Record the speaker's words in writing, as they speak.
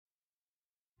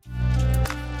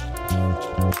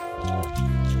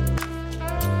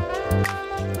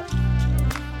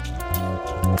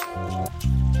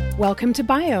Welcome to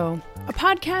Bio, a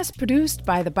podcast produced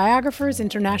by the Biographers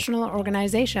International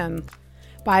Organization.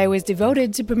 Bio is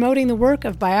devoted to promoting the work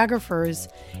of biographers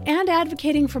and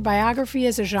advocating for biography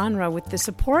as a genre with the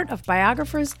support of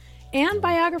biographers and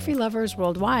biography lovers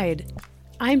worldwide.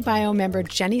 I'm Bio member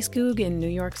Jenny Skoog in New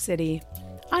York City.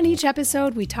 On each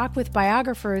episode, we talk with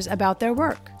biographers about their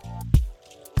work.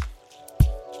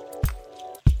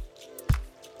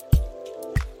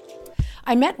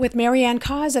 I met with Marianne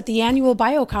Caws at the annual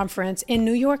Bio Conference in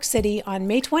New York City on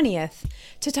May 20th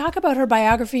to talk about her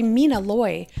biography Mina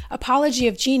Loy, Apology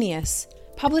of Genius,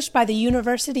 published by the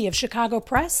University of Chicago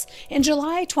Press in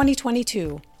July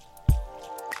 2022.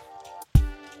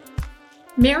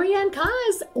 Marianne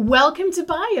Caws, welcome to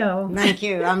Bio. Thank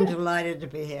you. I'm delighted to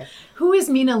be here. Who is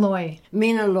Mina Loy?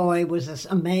 Mina Loy was this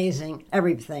amazing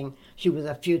everything. She was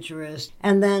a futurist.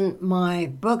 And then my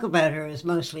book about her is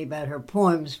mostly about her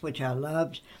poems, which I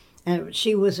loved. And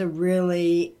she was a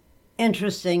really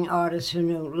interesting artist who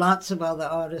knew lots of other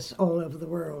artists all over the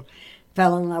world.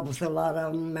 Fell in love with a lot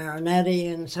of them,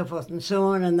 Marinetti and so forth and so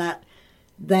on. And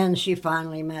then she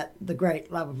finally met the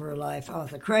great love of her life,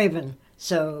 Arthur Craven.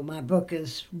 So my book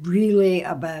is really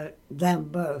about them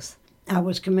both. I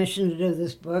was commissioned to do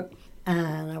this book,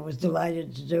 and I was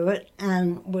delighted to do it,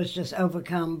 and was just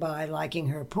overcome by liking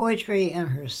her poetry and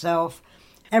herself.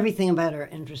 Everything about her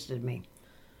interested me.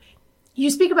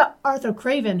 You speak about Arthur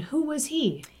Craven. Who was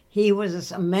he? He was this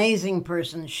amazing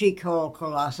person she called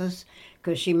Colossus,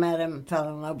 because she met him, fell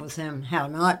in love with him, how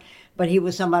not. But he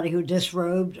was somebody who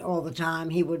disrobed all the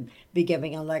time. He would be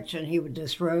giving a lecture and he would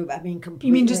disrobe. Completely.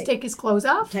 You mean just take his clothes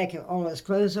off? Take all his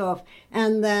clothes off.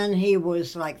 And then he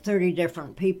was like 30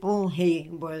 different people. He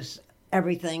was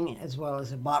everything as well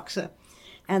as a boxer.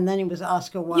 And then he was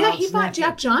Oscar Wilde's Yeah, he fought nephew.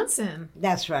 Jack Johnson.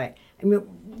 That's right.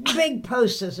 Big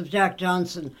posters of Jack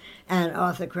Johnson and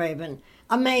Arthur Craven.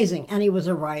 Amazing. And he was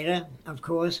a writer, of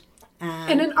course.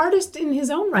 And an artist in his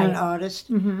own right. An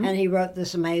artist. Mm-hmm. And he wrote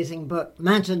this amazing book,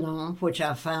 Maintenant, which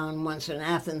I found once in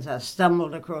Athens. I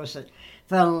stumbled across it,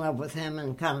 fell in love with him,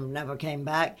 and kind of never came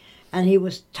back. And he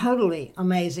was totally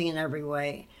amazing in every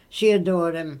way. She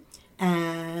adored him.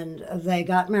 And they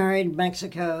got married in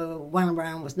Mexico, went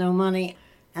around with no money.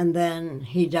 And then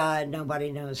he died.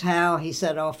 Nobody knows how. He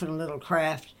set off in a little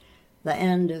craft. The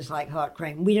end is like hot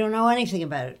cream. We don't know anything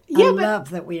about it. I love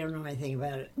that we don't know anything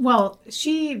about it. Well,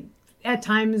 she at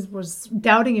times was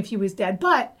doubting if he was dead,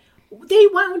 but they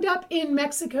wound up in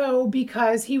Mexico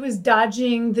because he was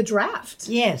dodging the draft.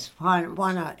 Yes, why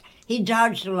not? He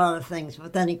dodged a lot of things,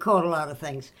 but then he caught a lot of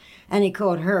things. And he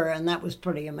caught her, and that was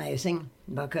pretty amazing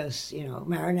because,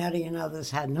 Marinetti and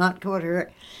others had not caught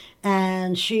her.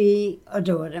 And she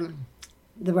adored him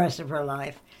the rest of her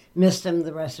life, missed him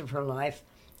the rest of her life.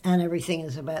 And everything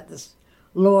is about this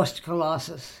lost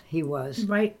Colossus he was.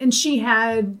 Right. And she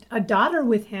had a daughter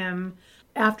with him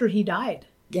after he died.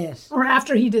 Yes. Or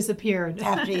after he disappeared.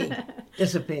 After he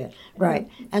disappeared. Right.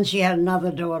 And she had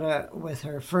another daughter with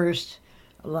her first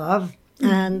love.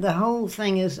 And the whole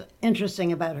thing is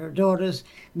interesting about her daughters.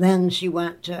 Then she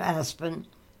went to Aspen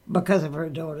because of her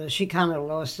daughters. She kind of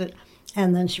lost it.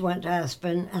 And then she went to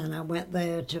Aspen, and I went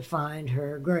there to find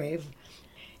her grave.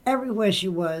 Everywhere she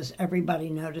was, everybody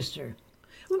noticed her.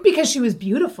 Because she was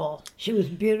beautiful. She was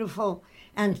beautiful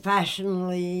and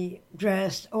fashionably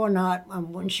dressed, or not.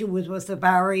 When she was with the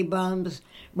Bowery Buns,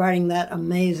 writing that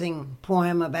amazing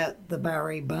poem about the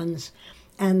Bowery Buns.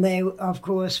 And they, of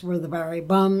course, were the Bowery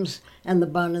Bums and the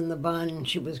Bun and the Bun.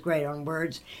 She was great on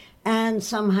words. And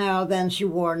somehow then she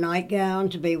wore a nightgown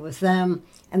to be with them.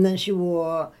 And then she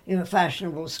wore,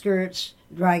 fashionable skirts,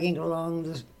 dragging along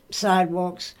the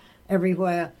sidewalks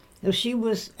everywhere. So she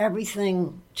was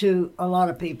everything to a lot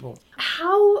of people.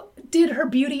 How did her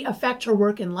beauty affect her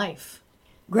work in life?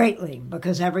 Greatly,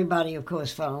 because everybody, of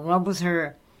course, fell in love with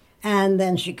her. And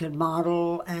then she could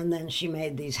model, and then she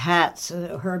made these hats.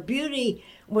 Her beauty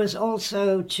was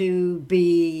also to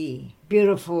be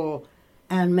beautiful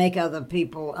and make other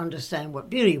people understand what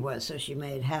beauty was. So she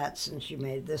made hats, and she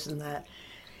made this and that.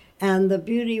 And the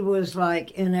beauty was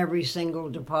like in every single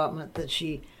department that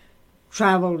she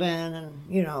traveled in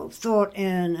and, thought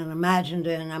in and imagined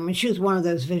in. She was one of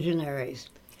those visionaries.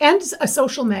 And a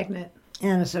social magnet.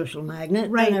 And a social magnet.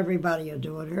 Right. And everybody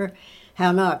adored her.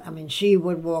 How not? She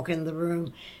would walk in the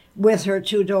room with her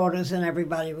two daughters and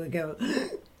everybody would go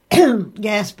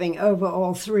gasping over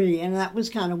all three. And that was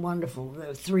kind of wonderful. There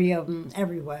were three of them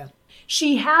everywhere.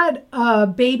 She had a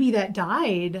baby that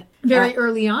died very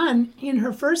early on in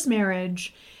her first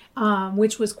marriage.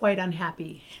 Which was quite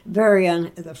unhappy.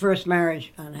 The first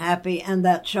marriage unhappy, and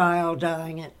that child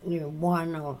dying at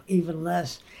 1 or even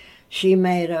less. She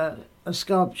made a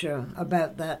sculpture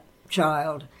about that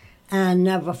child and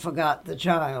never forgot the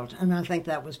child. And I think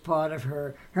that was part of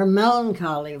her. Her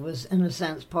melancholy was, in a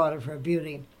sense, part of her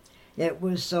beauty. It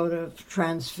was sort of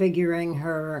transfiguring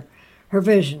her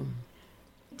vision.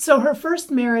 So her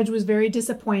first marriage was very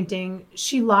disappointing.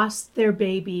 She lost their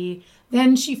baby.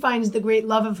 Then she finds the great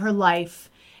love of her life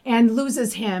and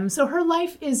loses him. So her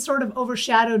life is sort of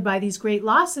overshadowed by these great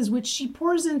losses, which she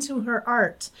pours into her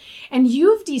art. And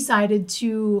you've decided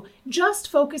to just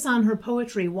focus on her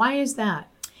poetry. Why is that?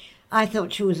 I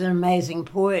thought she was an amazing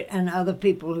poet, and other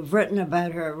people who've written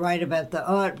about her write about the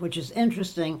art, which is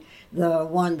interesting.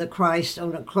 The Christ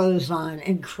on a clothesline,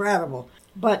 incredible.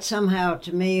 But somehow,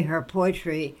 to me, her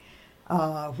poetry,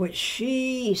 which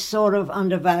she sort of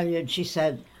undervalued, she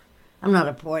said, "I'm not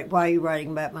a poet. Why are you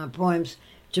writing about my poems?"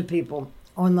 to people.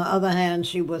 On the other hand,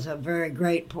 she was a very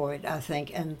great poet, I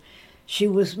think, and she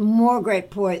was more great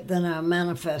poet than a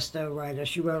manifesto writer.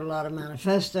 She wrote a lot of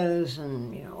manifestos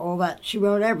and all that. She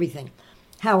wrote everything.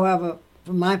 However,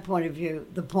 from my point of view,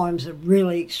 the poems are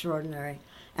really extraordinary,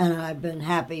 and I've been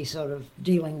happy sort of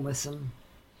dealing with them.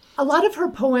 A lot of her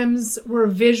poems were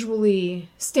visually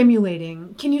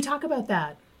stimulating. Can you talk about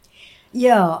that?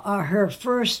 Yeah, her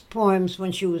first poems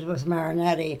when she was with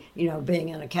Marinetti, being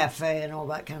in a cafe and all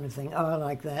that kind of thing. Oh, I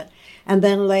like that. And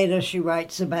then later she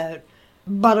writes about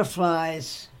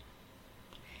butterflies.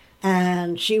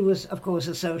 And she was, of course,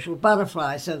 a social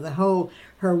butterfly. So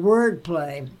her word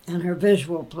play and her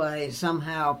visual play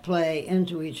somehow play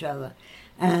into each other.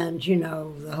 And,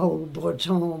 the whole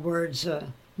Breton words,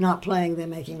 not playing, they're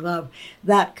making love.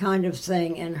 That kind of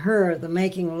thing in her, the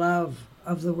making love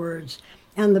of the words.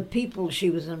 And the people she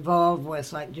was involved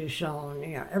with, like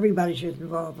Duchamp, everybody she was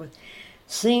involved with,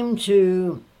 seemed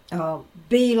to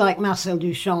be like Marcel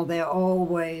Duchamp. They're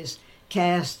always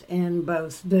cast in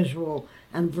both visual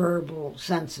and verbal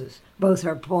senses, both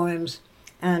her poems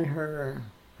and her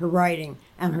writing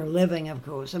and her living, of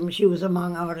course. I mean, she was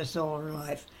among artists all her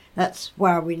life. That's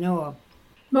why we know her.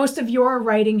 Most of your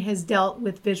writing has dealt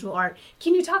with visual art.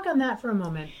 Can you talk on that for a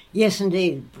moment? Yes,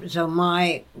 indeed. So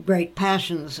my great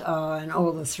passions are in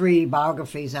all the 3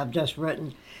 biographies I've just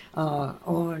written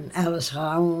on Alice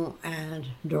Raon and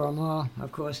Dora Maar,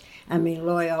 of course, and Mina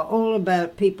Loy, are all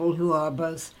about people who are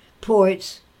both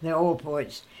poets, they're all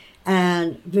poets,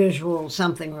 and visual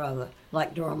something or other,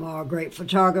 like Dora Maar, a great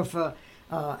photographer,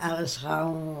 Alice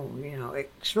Raon,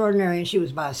 extraordinary, and she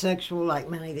was bisexual, like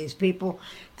many of these people.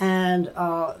 And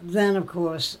then, of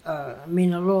course,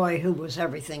 Mina Loy, who was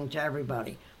everything to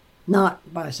everybody. Not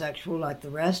bisexual like the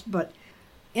rest, but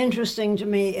interesting to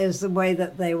me is the way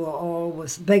that they were all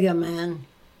with bigger men.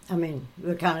 I mean,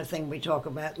 the kind of thing we talk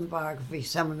about in the biography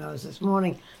seminars this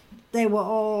morning. They were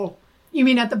all... You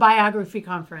mean at the biography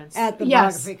conference? At the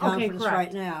biography conference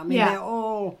right now. I mean, they're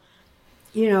all...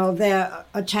 they're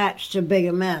attached to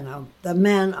bigger men. The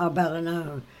men are better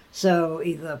known. So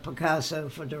either Picasso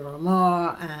for Dora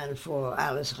Maar and for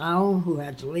Alice Raon, who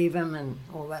had to leave him and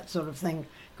all that sort of thing,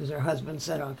 because her husband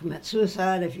said, "I'll commit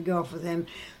suicide if you go off with him."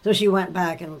 So she went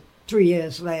back, and 3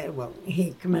 years later,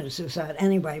 he committed suicide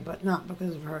anyway, but not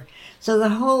because of her. So the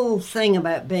whole thing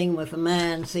about being with a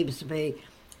man seems to be,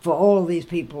 for all these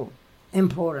people,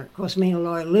 important. Of course, Mina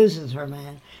Loy loses her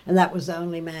man, and that was the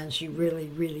only man she really,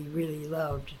 really, really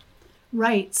loved.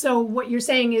 Right. So what you're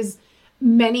saying is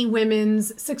many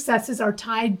women's successes are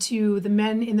tied to the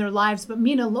men in their lives, but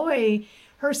Mina Loy,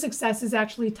 her success is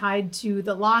actually tied to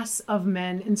the loss of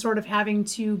men and sort of having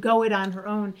to go it on her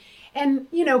own. And,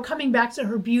 coming back to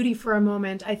her beauty for a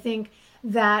moment, I think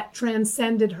that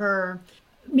transcended her.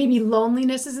 Maybe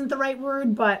loneliness isn't the right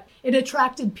word, but it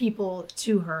attracted people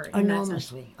to her.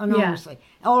 Enormously. Yeah.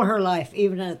 All her life,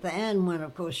 even at the end when,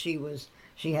 of course,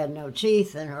 she had no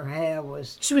teeth and her hair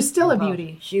was... She was still a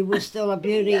beauty. She was still a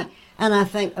beauty, yeah. And I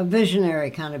think a visionary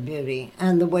kind of beauty.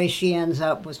 And the way she ends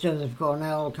up with Joseph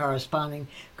Cornell corresponding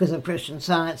because of Christian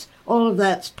Science, all of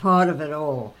that's part of it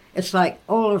all. It's like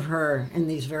all of her in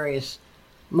these various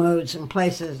modes and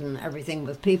places and everything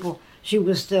with people, she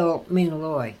was still Mina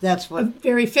Loy. That's what... A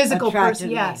very physical person,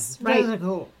 yes. Right.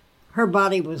 Physical. Her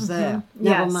body was there.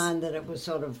 Never mind that it was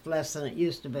sort of less than it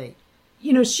used to be.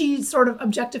 She sort of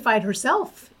objectified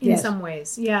herself in some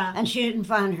ways. Yeah. And she didn't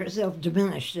find herself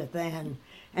diminished at the end.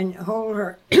 And all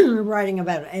her writing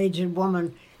about an aged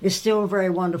woman is still very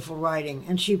wonderful writing.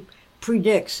 And she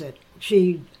predicts it.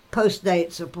 She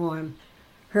post-dates a poem.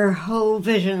 Her whole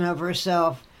vision of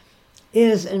herself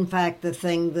is, in fact, the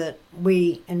thing that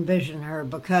we envision her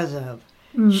because of.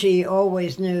 Mm. She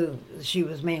always knew she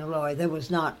was Mina Loy. There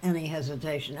was not any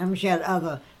hesitation. I mean, she had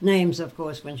other names, of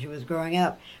course, when she was growing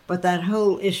up, but that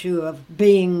whole issue of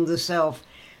being the self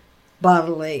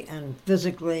bodily and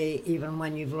physically, even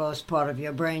when you've lost part of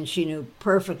your brain. She knew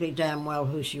perfectly damn well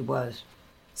who she was.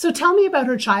 So tell me about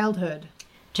her childhood.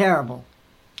 Terrible.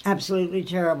 Absolutely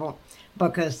terrible,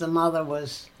 because the mother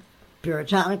was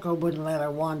puritanical, wouldn't let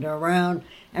her wander around,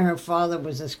 and her father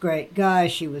was this great guy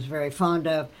she was very fond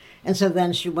of. And so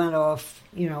then she went off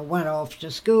to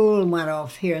school and went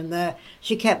off here and there.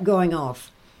 She kept going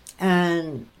off.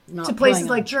 And not to places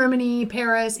like Germany,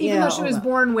 Paris, even though she was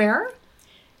born where?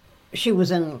 She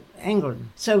was in England.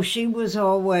 So she was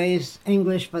always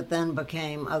English, but then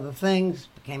became other things,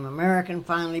 became American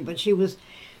finally. But she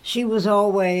was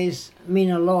always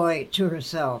Mina Loy to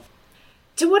herself.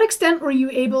 To what extent were you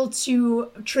able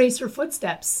to trace her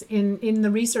footsteps in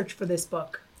the research for this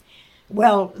book?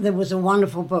 Well, there was a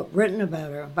wonderful book written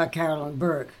about her by Carolyn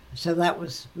Burke. So that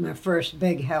was my first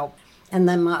big help. And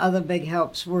then my other big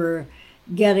helps were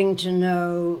getting to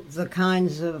know the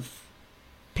kinds of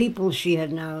people she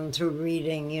had known through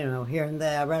reading, here and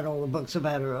there. I read all the books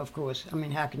about her, of course. I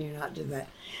mean, how can you not do that?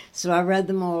 So I read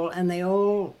them all, and they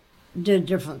all did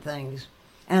different things.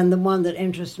 And the one that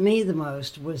interested me the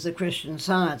most was the Christian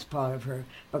Science part of her,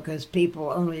 because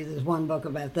there's one book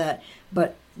about that,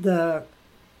 but the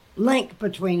link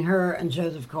between her and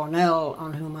Joseph Cornell,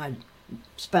 on whom I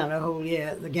spent a whole year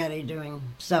at the Getty doing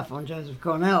stuff on Joseph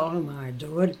Cornell, whom I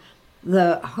adored,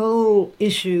 the whole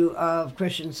issue of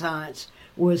Christian Science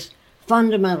was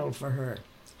fundamental for her.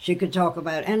 She could talk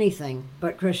about anything,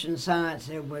 but Christian Science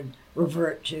it would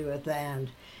revert to at the end.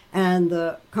 And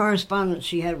the correspondence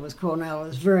she had with Cornell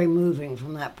is very moving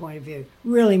from that point of view,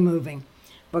 really moving,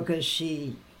 because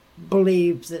she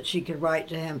believed that she could write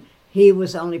to him. He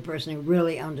was the only person who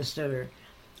really understood her,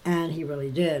 and he really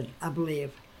did, I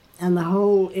believe. And the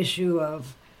whole issue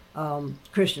of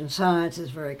Christian Science is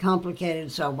very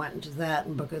complicated, so I went into that,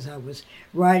 and because I was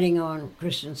writing on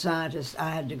Christian Scientists,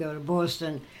 I had to go to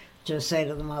Boston to say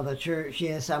to the Mother Church,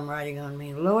 yes, I'm writing on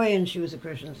Mina Loy, and she was a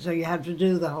Christian, so you have to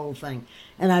do the whole thing.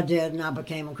 And I did, and I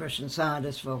became a Christian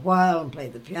Scientist for a while and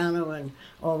played the piano and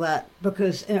all that,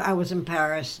 because I was in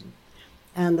Paris,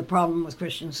 and the problem with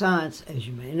Christian Science, as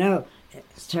you may know,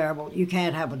 it's terrible. You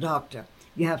can't have a doctor.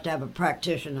 You have to have a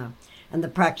practitioner, and the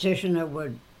practitioner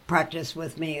would practice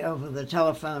with me over the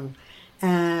telephone,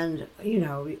 and,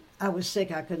 I was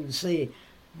sick, I couldn't see,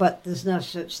 but there's no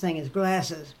such thing as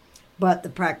glasses. But the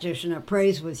practitioner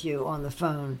prays with you on the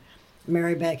phone.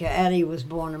 Mary Baker Eddy was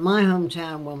born in my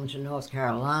hometown, Wilmington, North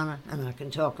Carolina, and I can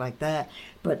talk like that.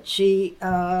 But she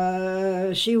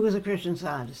was a Christian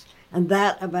Scientist. And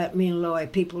that about Mina Loy,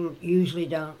 people usually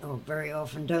don't, or very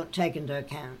often don't take into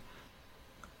account.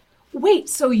 Wait,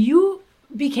 so you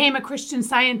became a Christian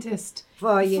Scientist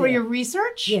for your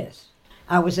research? Yes.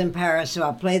 I was in Paris, so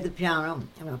I played the piano,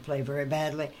 and I played very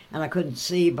badly, and I couldn't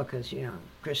see because,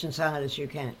 Christian Scientists, you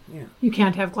can't, You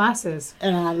can't have glasses.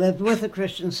 And I lived with a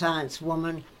Christian Science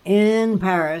woman in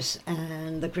Paris,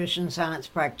 and the Christian Science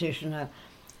practitioner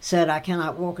said, I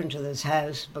cannot walk into this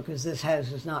house because this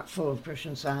house is not full of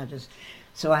Christian Scientists.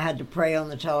 So I had to pray on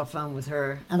the telephone with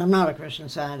her, and I'm not a Christian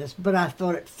Scientist, but I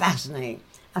thought it fascinating.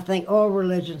 I think all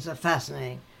religions are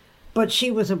fascinating. But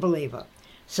she was a believer.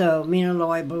 So Mina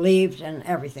Loy believed in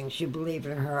everything. She believed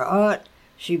in her art,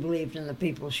 she believed in the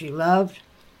people she loved,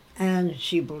 and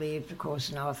she believed, of course,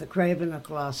 in Arthur Craven of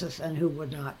Colossus, and who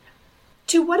would not?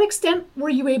 To what extent were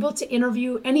you able to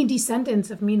interview any descendants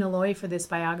of Mina Loy for this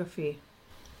biography?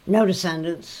 No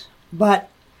descendants, but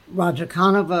Roger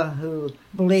Conover, who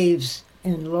believes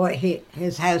in Loy,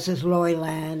 his house is Loy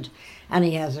land, and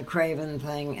he has a Craven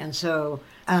thing, and so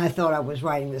I thought I was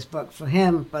writing this book for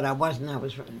him, but I wasn't. I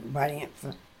was writing it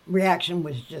for reaction,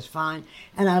 was just fine.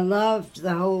 And I loved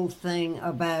the whole thing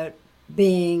about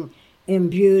being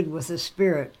imbued with the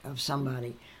spirit of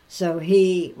somebody. So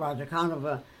Roger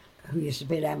Conover, who used to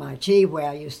be at MIT, where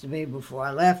I used to be before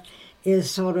I left, is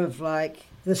sort of like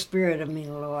the spirit of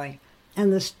Mina Loy,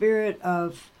 and the spirit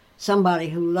of somebody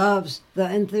who loves the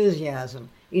enthusiasm,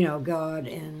 God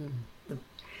in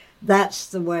That's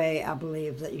the way I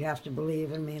believe that you have to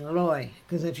believe in Mina Loy.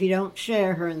 Because if you don't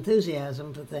share her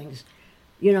enthusiasm for things,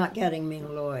 you're not getting Mina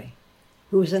Loy,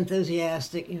 who was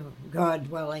enthusiastic,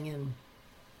 God-dwelling in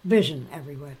vision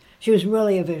everywhere. She was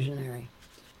really a visionary.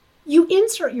 You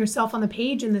insert yourself on the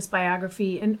page in this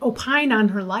biography and opine on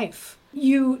her life.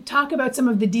 You talk about some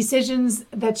of the decisions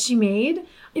that she made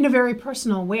in a very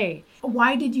personal way.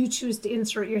 Why did you choose to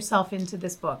insert yourself into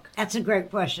this book? That's a great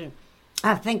question.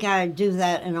 I think I do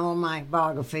that in all my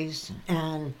biographies,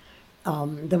 and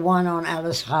the one on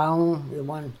Alice Raon, the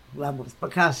one love with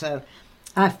Picasso,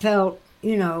 I felt,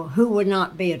 who would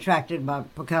not be attracted by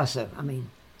Picasso? I mean,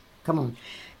 come on.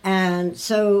 And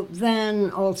so then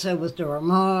also with Dora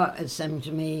Maar, it seemed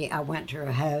to me, I went to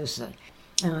her house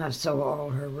and I saw all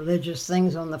her religious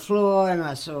things on the floor, and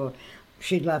I saw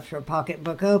she'd left her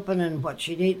pocketbook open and what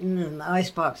she'd eaten in the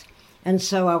icebox. And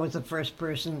so I was the first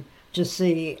person to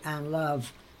see and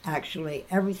love actually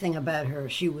everything about her.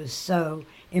 She was so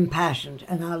impassioned,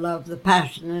 and I love the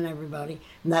passion in everybody,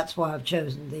 and that's why I've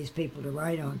chosen these people to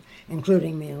write on,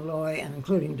 including Mina Loy and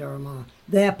including Dora Maar.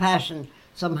 Their passion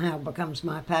somehow becomes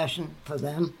my passion for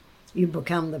them. You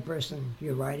become the person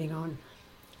you're writing on.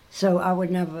 So I would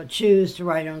never choose to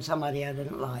write on somebody I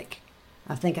didn't like.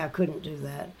 I think I couldn't do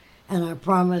that. And I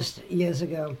promised years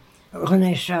ago,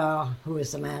 René Char, who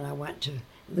is the man I went to,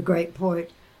 the great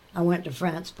poet, I went to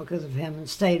France because of him and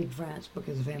stayed in France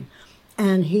because of him.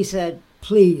 And he said,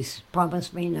 please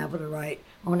promise me never to write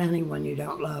on anyone you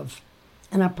don't love.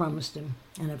 And I promised him,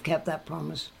 and I've kept that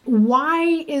promise.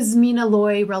 Why is Mina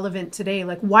Loy relevant today?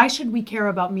 Like, why should we care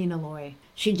about Mina Loy?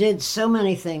 She did so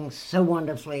many things so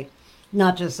wonderfully,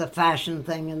 not just the fashion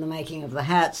thing and the making of the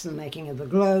hats and the making of the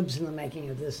globes and the making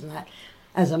of this and that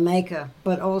as a maker,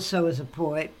 but also as a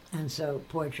poet, and so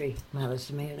poetry matters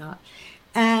to me or not.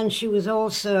 And she was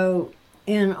also,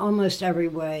 in almost every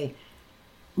way,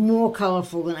 more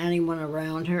colorful than anyone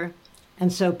around her,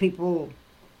 and so people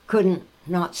couldn't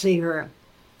not see her.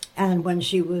 And when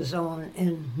she was on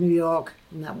in New York,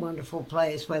 in that wonderful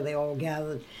place where they all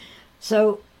gathered,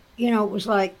 so, it was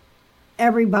like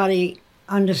everybody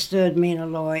understood Mina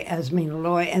Loy as Mina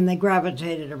Loy, and they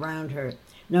gravitated around her,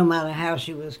 no matter how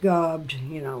she was garbed,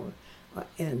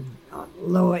 in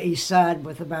Lower East Side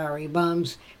with the Bowery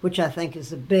Bums, which I think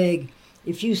is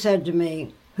if you said to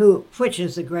me, which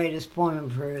is the greatest poem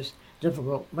of hers,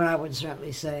 difficult, but I would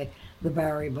certainly say the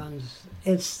Bowery Bums.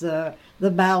 It's the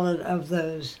ballad of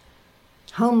those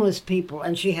homeless people,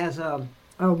 and she has a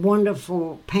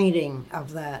wonderful painting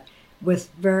of that with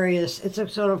it's a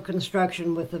sort of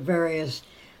construction with the various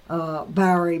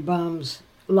Bowery Bums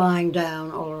lying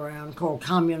down all around, called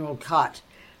Communal Cot.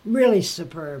 Really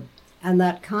superb. And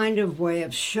that kind of way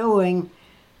of showing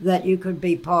that you could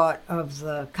be part of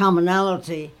the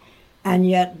commonality and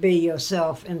yet be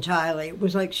yourself entirely. It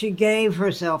was like she gave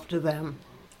herself to them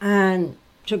and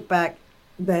took back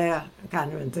their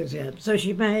kind of enthusiasm. So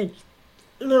she made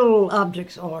little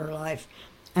objects all her life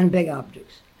and big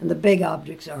objects. And the big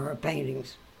objects are her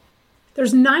paintings.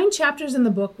 There's 9 chapters in the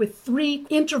book with 3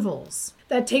 intervals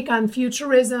that take on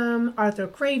futurism, Arthur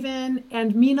Craven,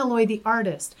 and Mina Loy the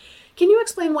artist. Can you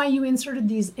explain why you inserted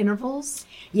these intervals?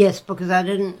 Yes, because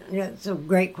it's a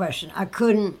great question. I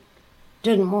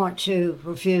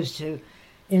refused to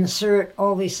insert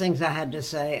all these things I had to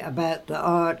say about the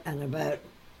art and about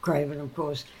Craven, of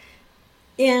course,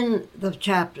 in the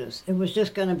chapters. It was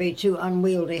just going to be too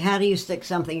unwieldy. How do you stick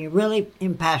something you're really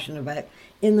impassioned about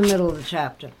in the middle of the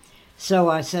chapter? So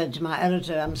I said to my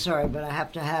editor, I'm sorry, but I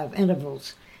have to have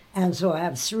intervals. And so I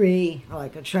have 3,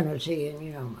 like a trinity,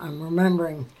 and, I'm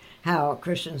remembering how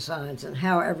Christian Science and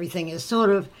how everything is sort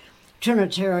of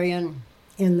Trinitarian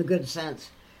in the good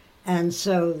sense. And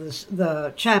so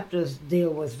the chapters deal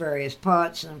with various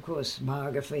parts, and of course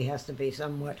biography has to be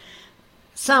somewhat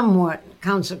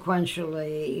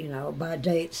consequentially, by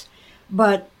dates.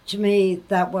 But to me,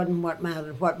 that wasn't what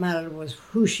mattered. What mattered was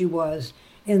who she was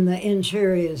in the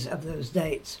interiors of those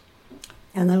dates.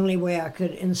 And the only way I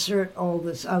could insert all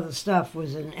this other stuff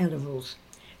was in intervals,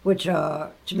 which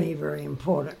are, to me, very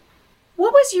important.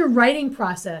 What was your writing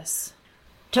process?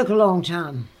 Took a long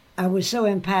time. I was so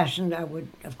impassioned, I would,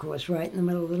 of course, write in the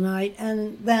middle of the night,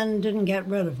 and then didn't get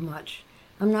rid of much.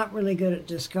 I'm not really good at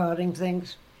discarding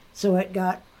things, so it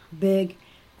got big,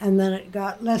 and then it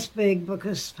got less big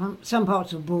because some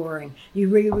parts were boring. You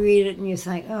reread it and you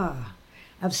think,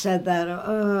 I've said that,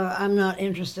 or I'm not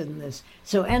interested in this.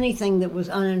 So anything that was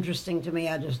uninteresting to me,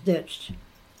 I just ditched.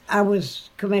 I was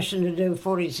commissioned to do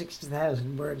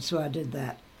 60,000 words, so I did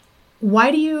that.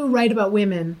 Why do you write about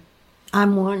women?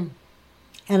 I'm one,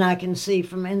 and I can see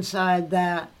from inside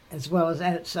that as well as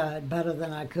outside better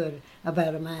than I could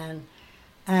about a man.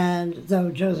 And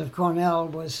though Joseph Cornell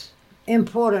was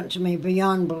important to me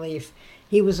beyond belief,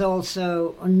 he was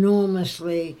also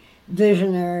enormously,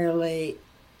 visionarily,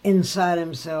 inside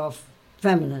himself,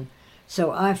 feminine.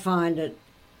 So I find that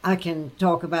I can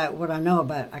talk about what I know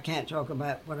about. I can't talk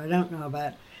about what I don't know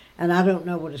about. And I don't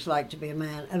know what it's like to be a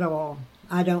man at all.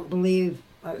 I don't believe,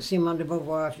 like Simone de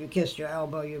Beauvoir, if you kissed your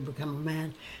elbow, you become a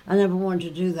man. I never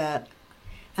wanted to do that.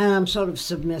 And I'm sort of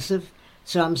submissive.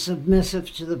 So I'm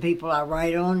submissive to the people I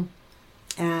write on.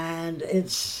 And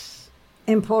it's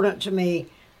important to me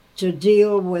to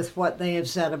deal with what they have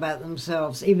said about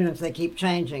themselves, even if they keep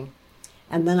changing.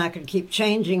 And then I could keep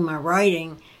changing my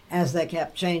writing as they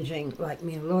kept changing, like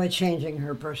Mina Loy changing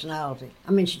her personality.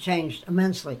 I mean, she changed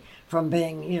immensely from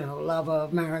being, lover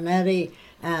of Marinetti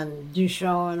and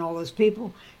Duchamp and all those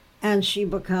people, and she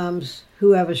becomes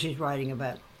whoever she's writing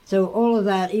about. So all of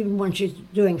that, even when she's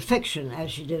doing fiction,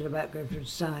 as she did about Gertrude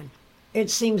Stein, it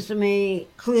seems to me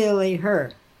clearly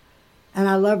her. And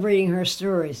I love reading her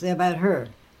stories. They're about her.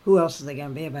 Who else are they going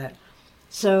to be about?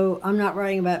 So I'm not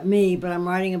writing about me, but I'm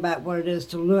writing about what it is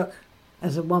to look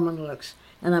as a woman looks.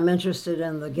 And I'm interested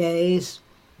in the gaze,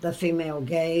 the female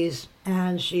gaze.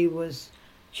 And she was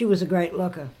a great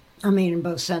looker. I mean, in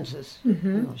both senses.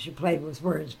 Mm-hmm. She played with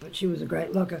words, but she was a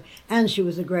great looker. And she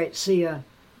was a great seer,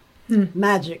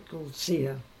 magical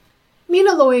seer.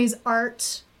 Mina Loy's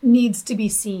art needs to be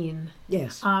seen.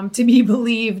 Yes. To be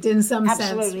believed in some sense.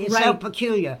 Absolutely. It's so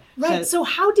peculiar. Right. So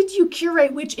how did you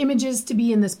curate which images to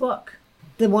be in this book?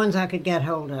 The ones I could get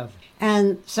hold of.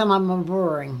 And some of them are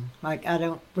boring. Like, I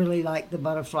don't really like the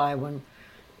butterfly one.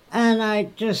 And I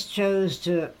just chose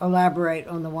to elaborate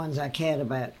on the ones I cared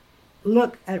about.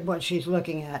 Look at what she's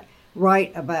looking at.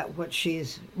 Write about what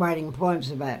she's writing poems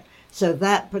about. So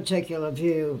that particular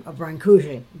view of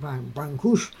Brancusi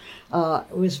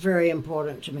was very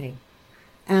important to me.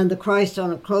 And the Christ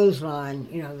on a clothesline,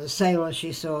 the sailor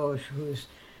she saw, whose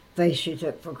face she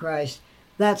took for Christ,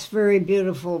 that's very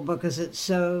beautiful because it's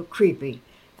so creepy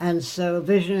and so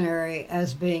visionary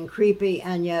as being creepy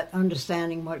and yet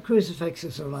understanding what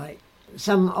crucifixes are like.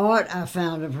 Some art I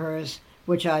found of hers,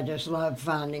 which I just love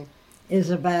finding, is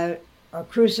about a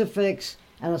crucifix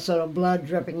and a sort of blood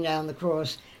dripping down the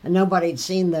cross. And nobody had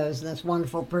seen those, and this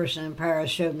wonderful person in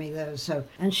Paris showed me those.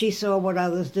 And she saw what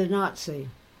others did not see.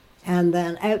 And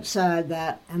then outside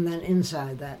that, and then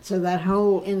inside that. So that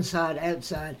whole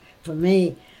inside-outside, for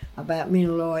me, about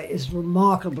Mina Loy is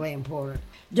remarkably important.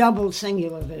 Double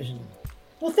singular vision.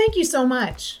 Well, thank you so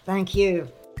much. Thank you.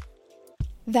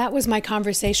 That was my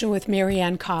conversation with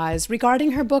Marianne Caws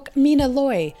regarding her book Mina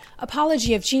Loy,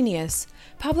 Apology of Genius,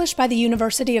 published by the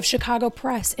University of Chicago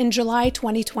Press in July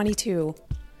 2022.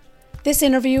 This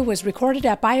interview was recorded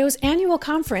at BIO's annual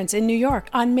conference in New York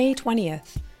on May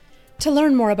 20th. To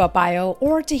learn more about BIO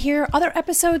or to hear other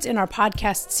episodes in our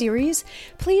podcast series,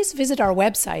 please visit our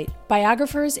website,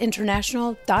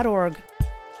 biographersinternational.org.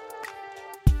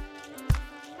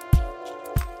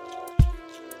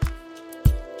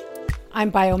 I'm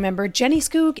BIO member Jenny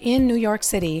Skoog in New York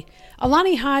City.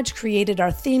 Alani Hodge created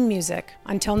our theme music.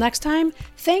 Until next time,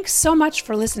 thanks so much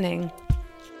for listening.